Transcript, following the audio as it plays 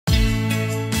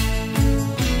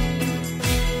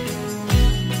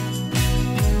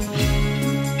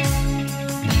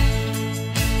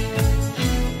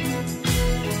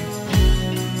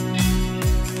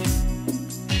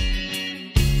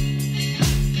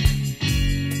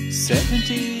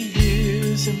70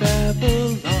 years in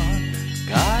Babylon,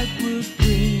 God would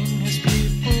bring his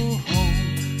people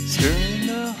home, stirring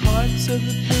the hearts of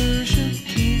the Persian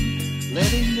king,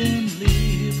 letting them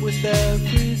leave with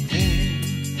everything.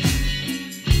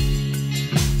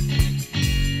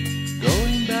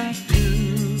 Going back to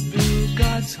build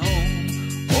God's home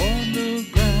on the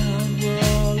ground where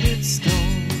all its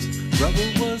stones.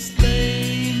 Rubble was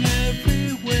laying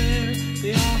everywhere.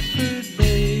 They offered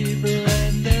labor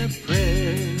and their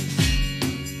prayers.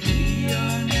 We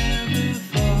are never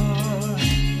far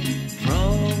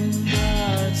from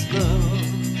God's love,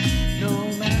 no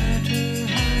matter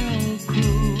how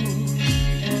cruel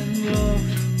and rough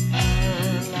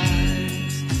our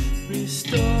lives.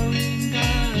 Restoring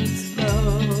God's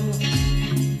love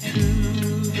to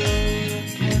the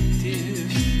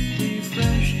captives,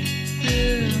 refresh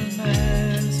them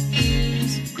as His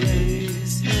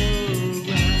grace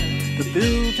arrived. The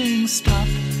building stopped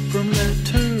from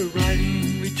letter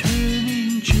writing.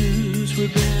 Returning Jews were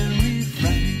very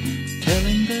frightened,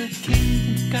 telling the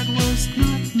king God was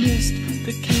not missed.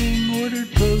 The king ordered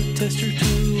protesters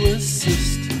to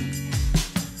assist.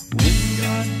 When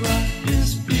God brought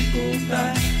his people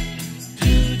back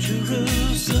to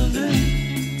Jerusalem,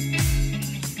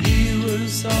 he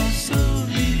was also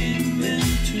leading them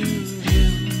to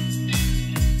him.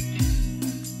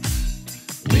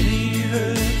 When he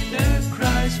heard their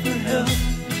cries for help,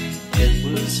 it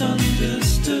was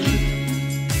understood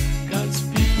God's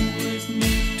people would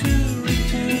need to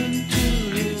return to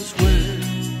his word.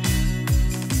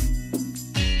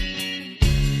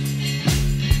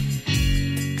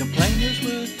 Complainers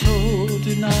were told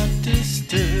do not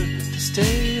disturb, to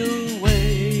stay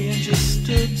away and just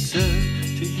observe,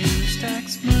 to use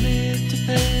tax money to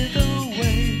pay the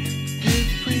way, give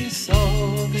priests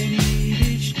all they need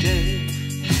each day.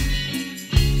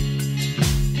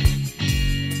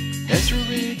 Ezra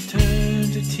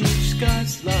returned to teach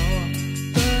God's law,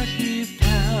 but he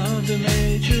found a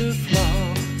major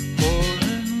flaw.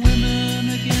 Foreign women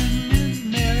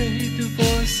again married,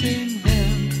 divorcing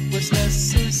them was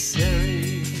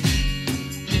necessary.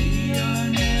 We are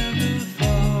never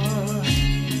far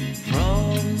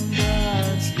from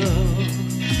God's love,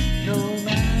 no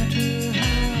matter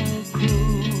how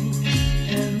cruel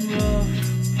and rough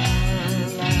our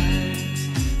lives.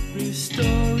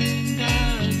 Restoring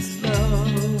God's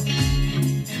love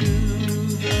to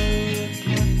the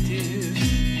captives,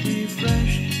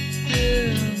 refresh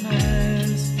them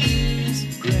as His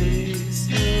grace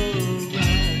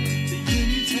arrived. The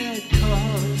unions had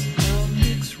caused a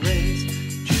mixed race.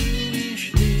 Jewish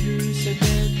leaders had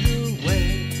led the way.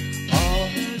 All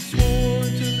had sworn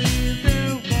to leave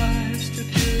their wives to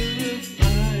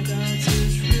purify God's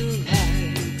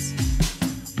Israelites.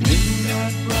 When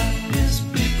God brought his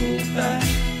people back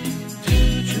to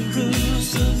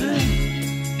Jerusalem,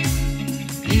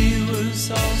 he was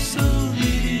also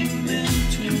leading them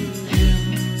to him.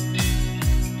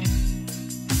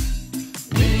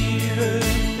 When he heard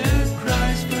their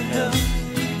cries for help,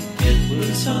 it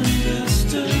was understood